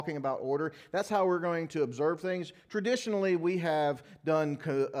talking about order. That's how we're going to observe things. Traditionally, we have done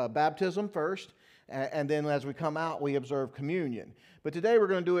baptism first, and then as we come out, we observe communion. But today we're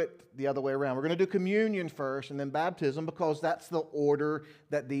going to do it the other way around. We're going to do communion first and then baptism, because that's the order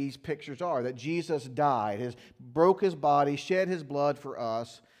that these pictures are, that Jesus died, broke his body, shed his blood for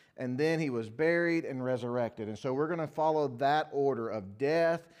us, and then he was buried and resurrected. And so we're going to follow that order of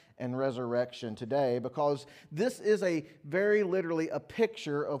death and resurrection today, because this is very literally a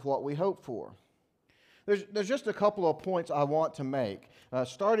picture of what we hope for. There's just a couple of points I want to make.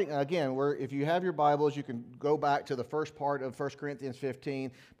 Starting again, if you have your Bibles, you can go back to the first part of 1 Corinthians 15.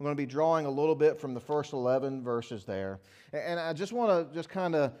 I'm going to be drawing a little bit from the first 11 verses there. And I just want to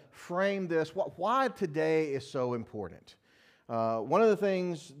kind of frame this, why today is so important. One of the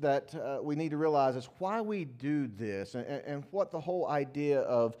things that we need to realize is why we do this, and what the whole idea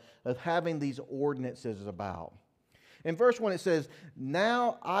of having these ordinances is about. In verse 1 it says,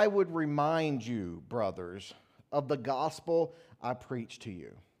 "Now I would remind you, brothers, of the gospel I preached to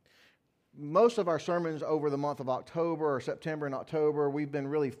you." Most of our sermons over the month of October, or September and October, we've been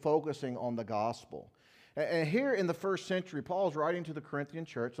really focusing on the gospel. And here in the first century, Paul's writing to the Corinthian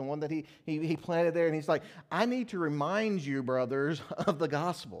church, the one that he planted there, and he's like, I need to remind you, brothers, of the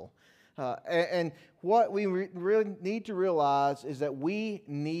gospel. And what we really need to realize is that we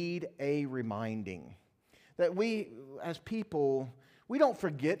need a reminding. That we, as people, we don't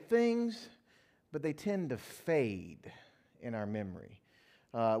forget things, but they tend to fade in our memory.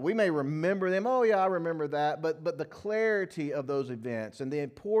 We may remember them. Oh, yeah, I remember that. But the clarity of those events and the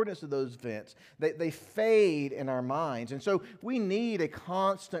importance of those events, they fade in our minds. And so we need a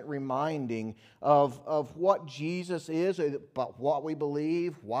constant reminding of what Jesus is, about what we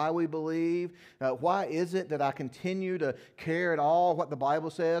believe, why we believe. Why is it that I continue to care at all what the Bible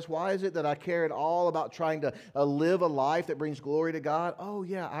says? Why is it that I care at all about trying to live a life that brings glory to God? Oh,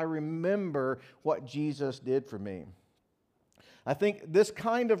 yeah, I remember what Jesus did for me. I think this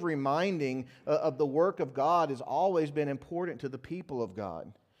kind of reminding of the work of God has always been important to the people of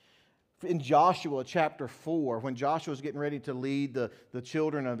God. In Joshua chapter 4, when Joshua was getting ready to lead the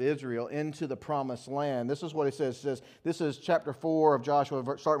children of Israel into the promised land, this is what it says. It says, this is chapter 4 of Joshua,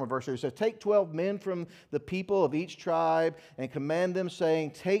 starting with verse 2. It says, "Take 12 men from the people of each tribe and command them,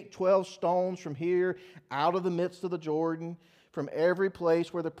 saying, Take 12 stones from here out of the midst of the Jordan, from every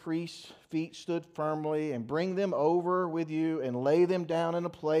place where the priest's feet stood firmly, and bring them over with you and lay them down in a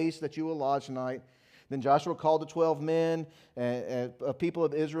place that you will lodge tonight." Then Joshua called the 12 men, people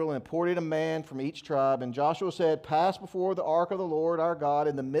of Israel, and appointed a man from each tribe. And Joshua said, "Pass before the ark of the Lord our God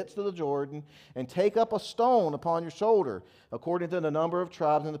in the midst of the Jordan, and take up a stone upon your shoulder, according to the number of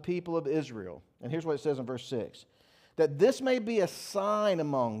tribes and the people of Israel." And here's what it says in verse 6. "That this may be a sign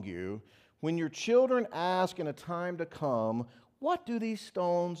among you, when your children ask in a time to come, 'What do these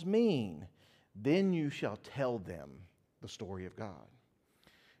stones mean?' Then you shall tell them the story of God."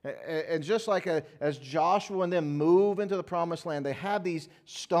 And just like as Joshua and them move into the promised land, they have these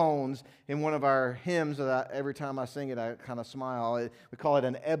stones. In one of our hymns that every time I sing it, I kind of smile. We call it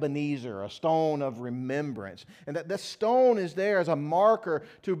an Ebenezer, a stone of remembrance. And that stone is there as a marker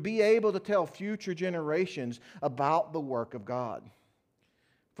to be able to tell future generations about the work of God.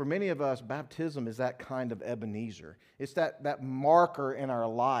 For many of us, baptism is that kind of Ebenezer. It's that marker in our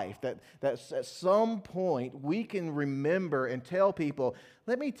life that at some point we can remember and tell people,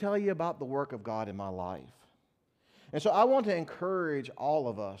 let me tell you about the work of God in my life. And so I want to encourage all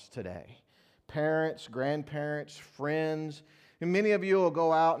of us today, parents, grandparents, friends, and many of you will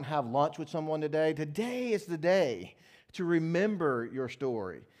go out and have lunch with someone today. Today is the day to remember your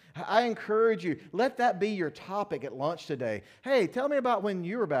story. I encourage you, let that be your topic at lunch today. Hey, tell me about when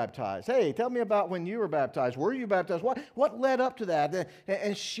you were baptized. Hey, tell me about when you were baptized. Were you baptized? What led up to that?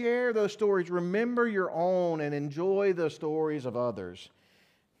 And share those stories. Remember your own and enjoy the stories of others.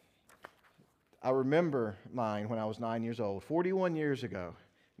 I remember mine when I was 9 years old. 41 years ago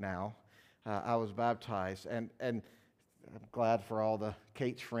now, I was baptized. And I'm glad for all the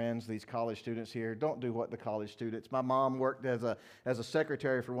Kate's friends, these college students here. Don't do what the college students. My mom worked as a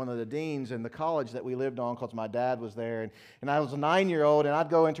secretary for one of the deans in the college that we lived on, because my dad was there. And I was a 9-year-old, and I'd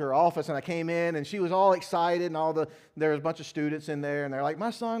go into her office, and I came in, and she was all excited, and there was a bunch of students in there, and they're like,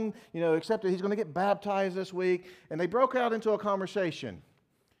 "My son, accepted. He's going to get baptized this week." And they broke out into a conversation.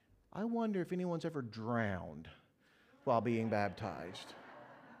 I wonder if anyone's ever drowned while being baptized.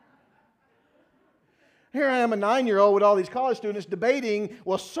 Here I am, a 9-year-old with all these college students debating,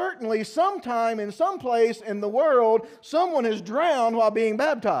 well, certainly sometime in some place in the world, someone has drowned while being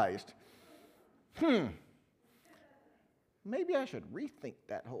baptized. Maybe I should rethink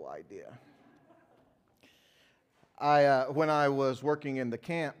that whole idea. When I was working in the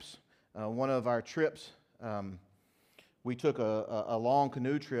camps, one of our trips, we took a long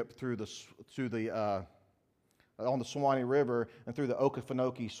canoe trip on the Suwannee River and through the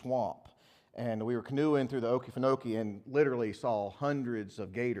Okefenokee Swamp. And we were canoeing through the Okefenokee and literally saw hundreds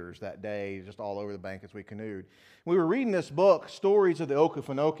of gators that day, just all over the bank as we canoed. We were reading this book, Stories of the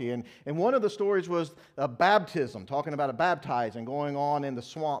Okefenokee, and one of the stories was a baptism, talking about a baptizing going on in the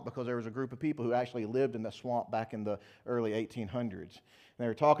swamp because there was a group of people who actually lived in the swamp back in the early 1800s. And they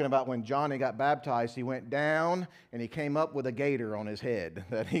were talking about when Johnny got baptized, he went down and he came up with a gator on his head,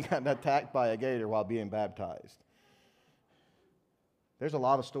 that he got attacked by a gator while being baptized. There's a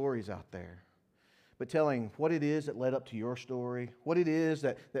lot of stories out there, but telling what it is that led up to your story, what it is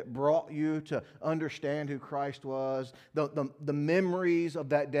that brought you to understand who Christ was, the memories of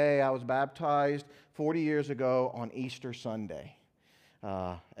that day I was baptized 40 years ago on Easter Sunday.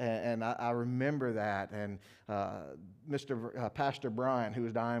 And I remember that, and Pastor Brian, who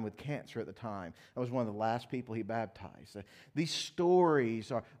was dying with cancer at the time, that was one of the last people he baptized. These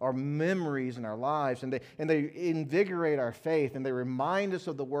stories are memories in our lives, and they invigorate our faith, and they remind us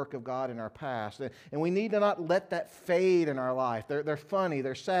of the work of God in our past. And we need to not let that fade in our life. They're funny,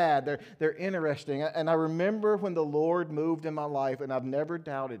 they're sad, they're interesting. And I remember when the Lord moved in my life, and I've never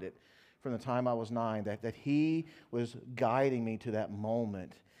doubted it from the time I was 9, that He was guiding me to that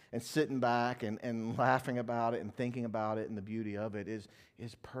moment, and sitting back and laughing about it and thinking about it, and the beauty of it is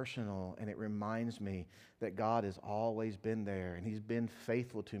personal, and it reminds me that God has always been there, and He's been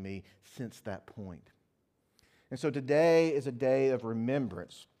faithful to me since that point. And so today is a day of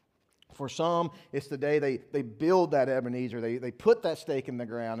remembrance. For some, it's the day they build that Ebenezer, they put that stake in the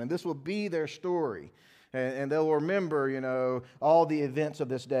ground, and this will be their story. And they'll remember, all the events of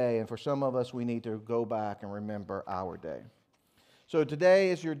this day. And for some of us, we need to go back and remember our day. So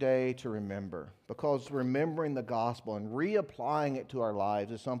today is your day to remember, because remembering the gospel and reapplying it to our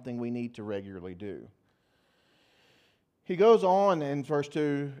lives is something we need to regularly do. He goes on in verse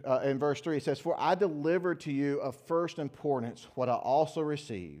 3, he says, "For I delivered to you of first importance what I also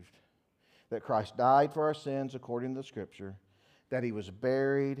received, that Christ died for our sins according to the Scripture, that He was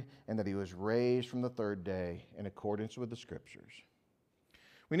buried, and that He was raised from the third day in accordance with the Scriptures."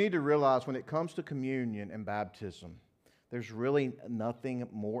 We need to realize when it comes to communion and baptism, there's really nothing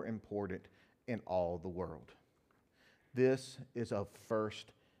more important in all the world. This is of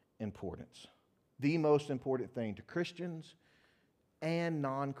first importance. The most important thing to Christians and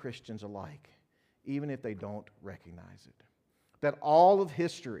non-Christians alike, even if they don't recognize it. That all of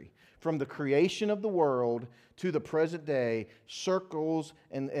history, from the creation of the world to the present day, circles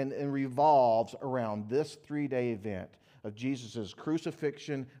and revolves around this 3-day event of Jesus'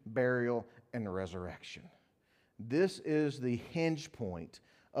 crucifixion, burial, and resurrection. This is the hinge point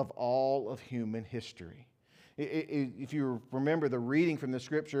of all of human history. If you remember the reading from the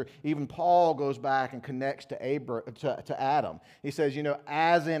Scripture, even Paul goes back and connects to Adam. He says,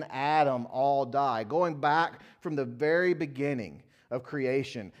 as in Adam all die. Going back from the very beginning of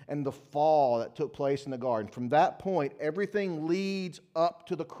creation and the fall that took place in the garden. From that point, everything leads up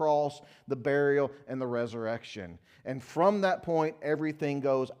to the cross, the burial, and the resurrection. And from that point, everything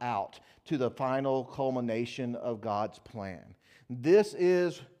goes out to the final culmination of God's plan. This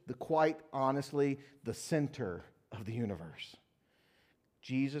is quite honestly the center of the universe.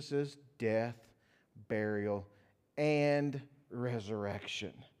 Jesus' death, burial, and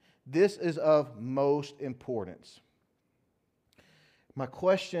resurrection. This is of most importance. My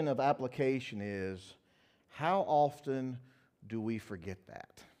question of application is, how often do we forget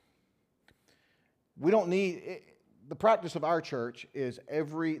that? We don't need... The practice of our church is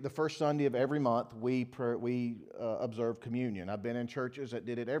the first Sunday of every month we observe communion. I've been in churches that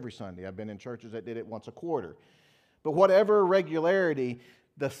did it every Sunday. I've been in churches that did it once a quarter. But whatever regularity,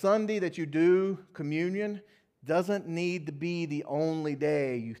 the Sunday that you do communion doesn't need to be the only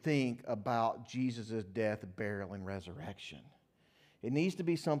day you think about Jesus' death, burial, and resurrection. It needs to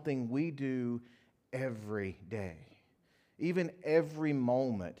be something we do every day. Even every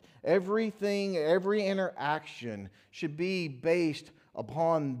moment, everything, every interaction should be based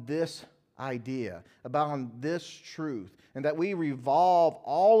upon this idea, upon this truth, and that we revolve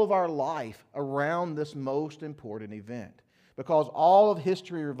all of our life around this most important event. Because all of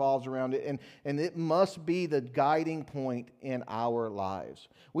history revolves around it, and it must be the guiding point in our lives.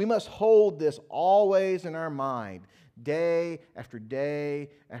 We must hold this always in our mind, day after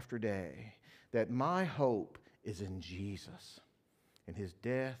day after day, that my hope is in Jesus, in His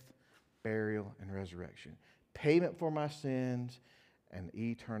death, burial, and resurrection. Payment for my sins and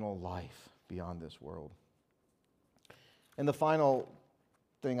eternal life beyond this world. And the final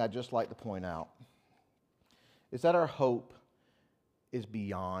thing I'd just like to point out is that our hope is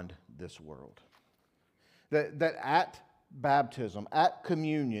beyond this world. That at baptism, at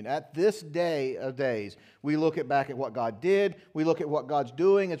communion, at this day of days, we look back at what God did, we look at what God's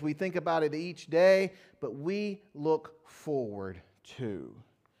doing as we think about it each day, but we look forward to.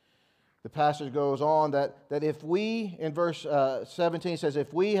 The passage goes on that if we, in verse 17 says,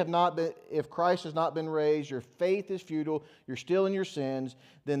 if Christ has not been raised, your faith is futile, you're still in your sins,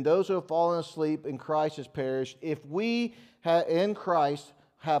 then those who have fallen asleep in Christ has perished. If we in Christ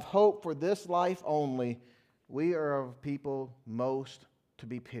have hope for this life only, we are of people most to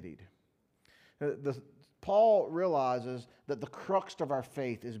be pitied. Paul realizes that the crux of our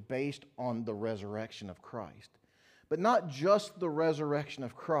faith is based on the resurrection of Christ. But not just the resurrection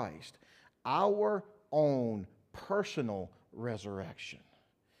of Christ, our own personal resurrection.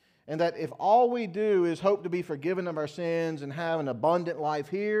 And that if all we do is hope to be forgiven of our sins and have an abundant life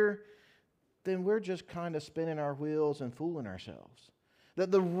here, then we're just kind of spinning our wheels and fooling ourselves.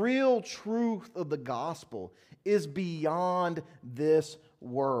 That the real truth of the gospel is beyond this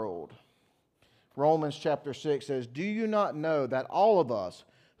world. Romans chapter 6 says, "Do you not know that all of us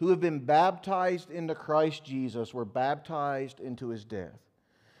who have been baptized into Christ Jesus were baptized into His death?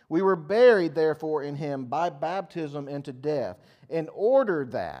 We were buried, therefore, in Him by baptism into death, in order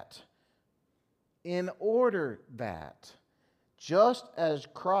that, just as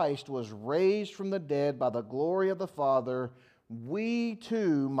Christ was raised from the dead by the glory of the Father, we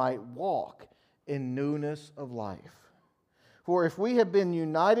too might walk in newness of life. For if we have been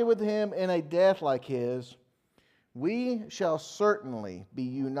united with Him in a death like His, we shall certainly be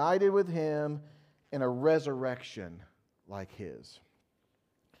united with Him in a resurrection like His."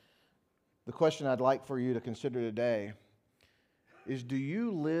 The question I'd like for you to consider today is, do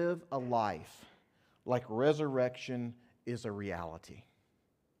you live a life like resurrection is a reality?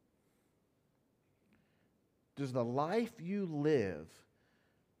 Does the life you live,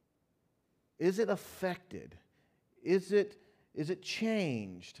 is it affected? Is it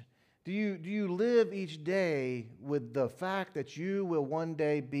changed? Do you live each day with the fact that you will one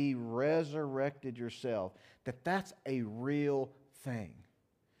day be resurrected yourself? That's a real thing.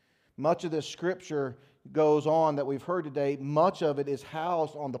 Much of this scripture goes on that we've heard today. Much of it is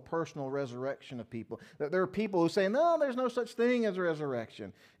housed on the personal resurrection of people. There are people who say, no, there's no such thing as a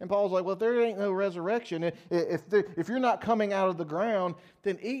resurrection. And Paul's like, well, if there ain't no resurrection, if you're not coming out of the ground,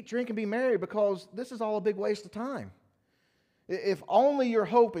 then eat, drink, and be merry, because this is all a big waste of time. If only your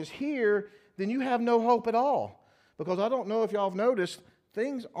hope is here, then you have no hope at all. Because I don't know if y'all have noticed,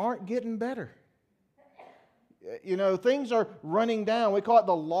 things aren't getting better. You know, things are running down. We call it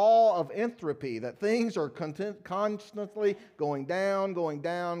the law of entropy, that things are constantly going down, going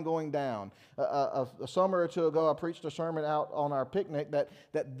down, going down. A summer or two ago, I preached a sermon out on our picnic that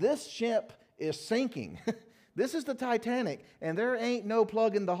this ship is sinking. This is the Titanic, and there ain't no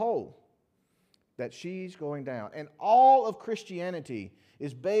plug in the hole. That she's going down. And all of Christianity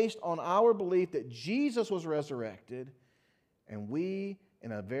is based on our belief that Jesus was resurrected, and we,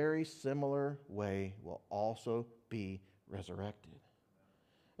 in a very similar way, will also be resurrected.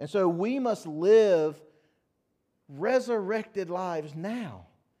 And so we must live resurrected lives now.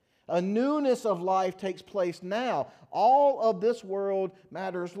 A newness of life takes place now. All of this world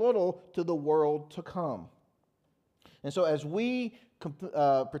matters little to the world to come. And so as we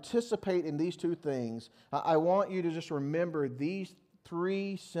participate in these two things, I want you to just remember these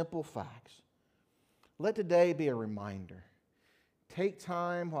three simple facts. Let today be a reminder. Take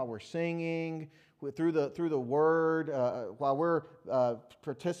time while we're singing, through the Word, while we're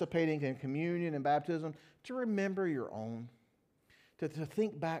participating in communion and baptism, to remember your own, to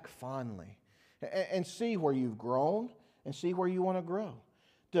think back fondly, and see where you've grown and see where you want to grow,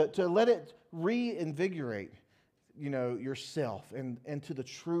 to let it reinvigorate yourself and to the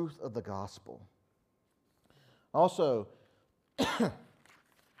truth of the gospel. Also,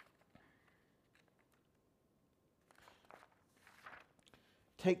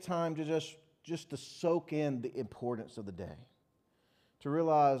 take time to just to soak in the importance of the day. To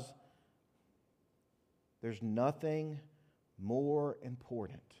realize there's nothing more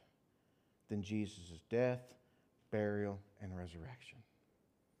important than Jesus' death, burial, and resurrection.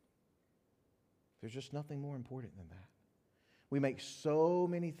 There's just nothing more important than that. We make so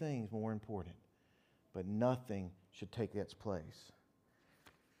many things more important, but nothing should take its place.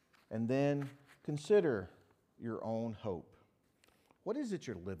 And then consider your own hope. What is it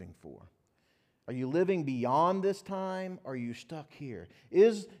you're living for? Are you living beyond this time, or are you stuck here?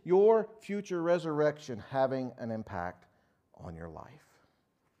 Is your future resurrection having an impact on your life?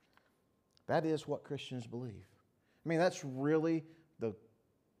 That is what Christians believe. I mean, that's really the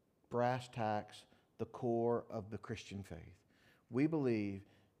brass tacks, the core of the Christian faith. We believe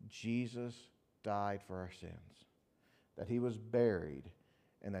Jesus died for our sins, that he was buried,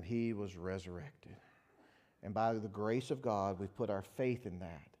 and that he was resurrected. And by the grace of God, we've put our faith in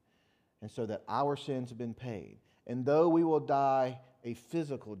that. And so that our sins have been paid. And though we will die a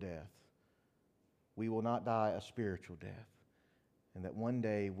physical death, we will not die a spiritual death. And that one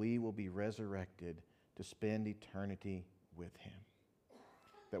day we will be resurrected to spend eternity with him.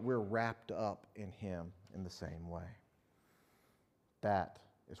 That we're wrapped up in him in the same way. That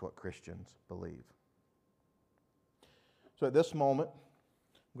is what Christians believe. So at this moment,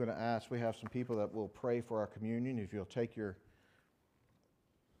 I'm going to ask, we have some people that will pray for our communion. If you'll take your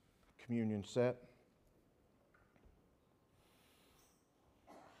communion set.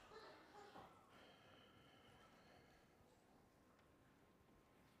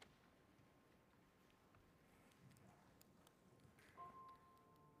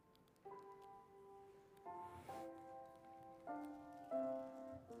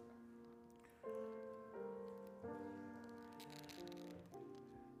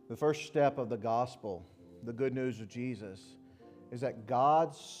 The first step of the gospel, the good news of Jesus, is that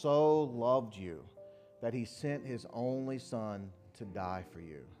God so loved you that he sent his only Son to die for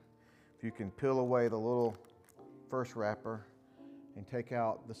you. If you can peel away the little first wrapper and take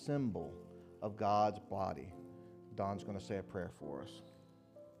out the symbol of God's body, Don's going to say a prayer for us.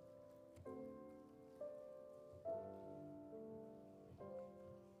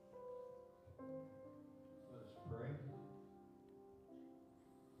 Let us pray.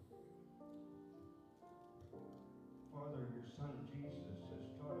 Father, your Son Jesus has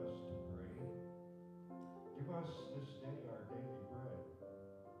taught us to pray. Give us this day our daily bread.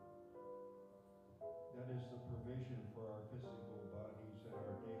 That is the provision for our physical bodies and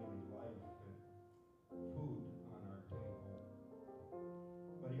our daily life and food on our table.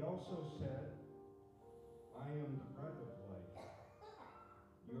 But he also said, I am the bread of life,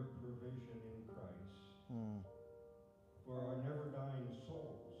 your provision in Christ. For our never-dying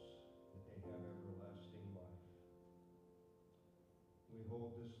souls, that they have everlasting life. We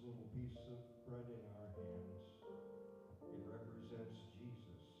hold this little piece of bread in our hands. It represents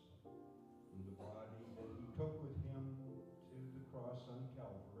Jesus and the body that he took with him to the cross on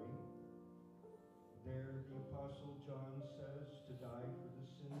Calvary. There, the Apostle John says, to die for the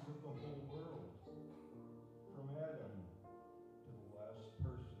sins of the whole world, from Adam to the last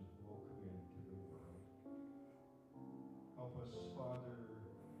person who will come into the world. Help us, Father,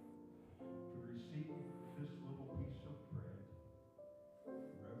 to receive this little piece of bread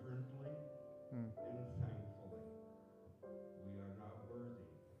reverently and thankfully. We are not worthy,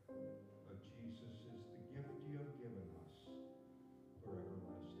 but Jesus is the gift you have given us for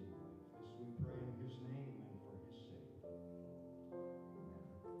everlasting life. This we pray in his name and for his sake.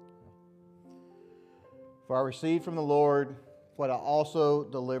 For I received from the Lord what I also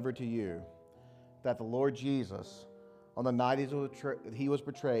delivered to you, that the Lord Jesus, on the night he was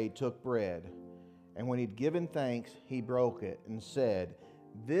betrayed, took bread, and when he'd given thanks, he broke it and said,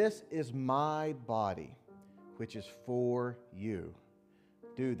 This is my body, which is for you.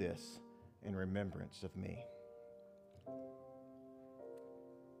 Do this in remembrance of me.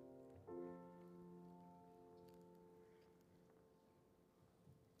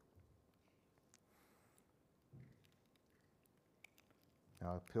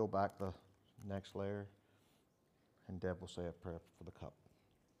 Now peel back the next layer, and Deb will say a prayer for the cup.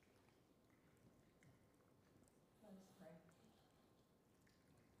 Let us pray.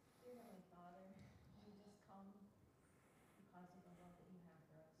 Dear Heavenly Father, we just come because of the love that you have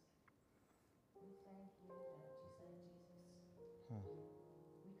for us. We thank you that you sent Jesus.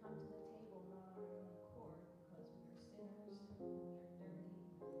 We come to the table not on our own accord because we are sinners, we are dirty,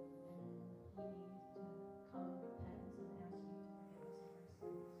 and we need to come in repentance and ask you to forgive us of our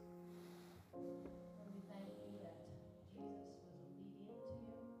sins. Lord, we thank you that Jesus was obedient to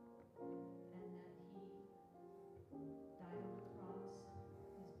you and that he died on the cross.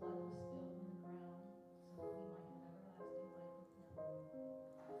 His blood was spilled in the ground so that we might have everlasting life with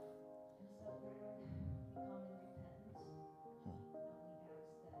him. And so, Lord, we come in repentance and we ask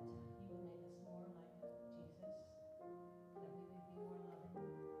that you would make us more like Jesus, that we would be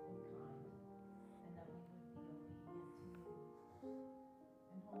more loving and kind, and that we would be obedient to you.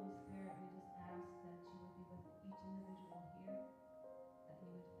 And Holy Spirit, we just ask that you would be with each individual here, that you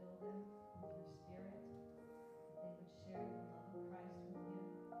would fill them with your Spirit, that they would share the love of Christ with you,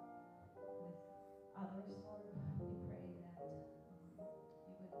 with others, Lord. We pray that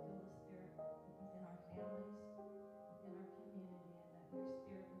you would fill the Spirit within our families, within our community,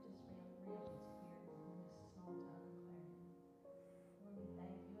 and that your Spirit would just ran rampant here in this small town of Clarendon. Lord, we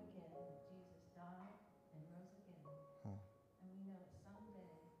thank you again that Jesus died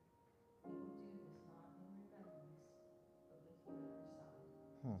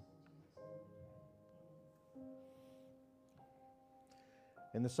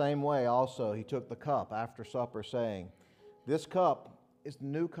In the same way, also, he took the cup after supper, saying, "This cup is the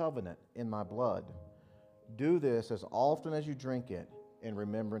new covenant in my blood. Do this as often as you drink it in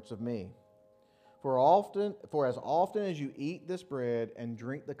remembrance of me. For as often as you eat this bread and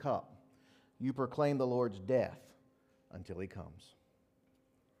drink the cup, you proclaim the Lord's death until he comes."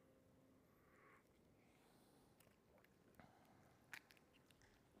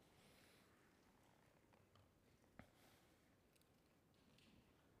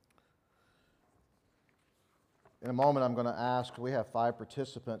 In a moment, I'm going to ask, we have 5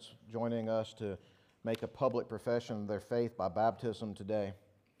 participants joining us to make a public profession of their faith by baptism today.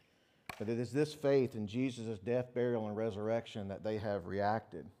 But it is this faith in Jesus' death, burial, and resurrection that they have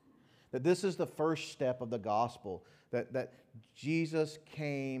reacted. That this is the first step of the gospel, that Jesus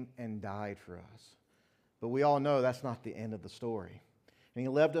came and died for us. But we all know that's not the end of the story. And he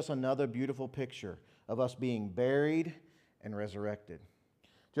left us another beautiful picture of us being buried and resurrected.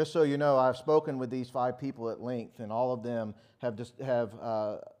 Just so you know, I've spoken with these 5 people at length, and all of them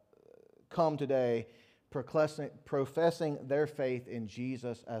have come today professing their faith in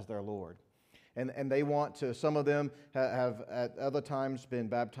Jesus as their Lord. And they want to, some of them have at other times been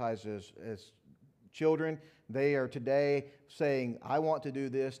baptized as children. They are today saying, "I want to do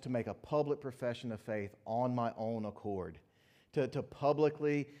this to make a public profession of faith on my own accord, to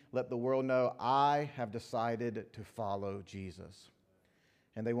publicly let the world know I have decided to follow Jesus."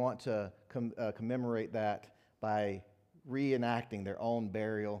 And they want to commemorate that by reenacting their own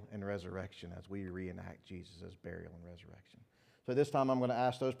burial and resurrection as we reenact Jesus' burial and resurrection. So this time I'm going to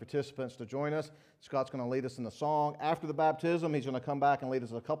ask those participants to join us. Scott's going to lead us in the song. After the baptism, he's going to come back and lead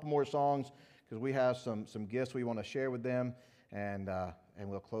us in a couple more songs because we have some gifts we want to share with them, and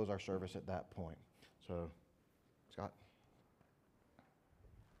we'll close our service at that point. So, Scott.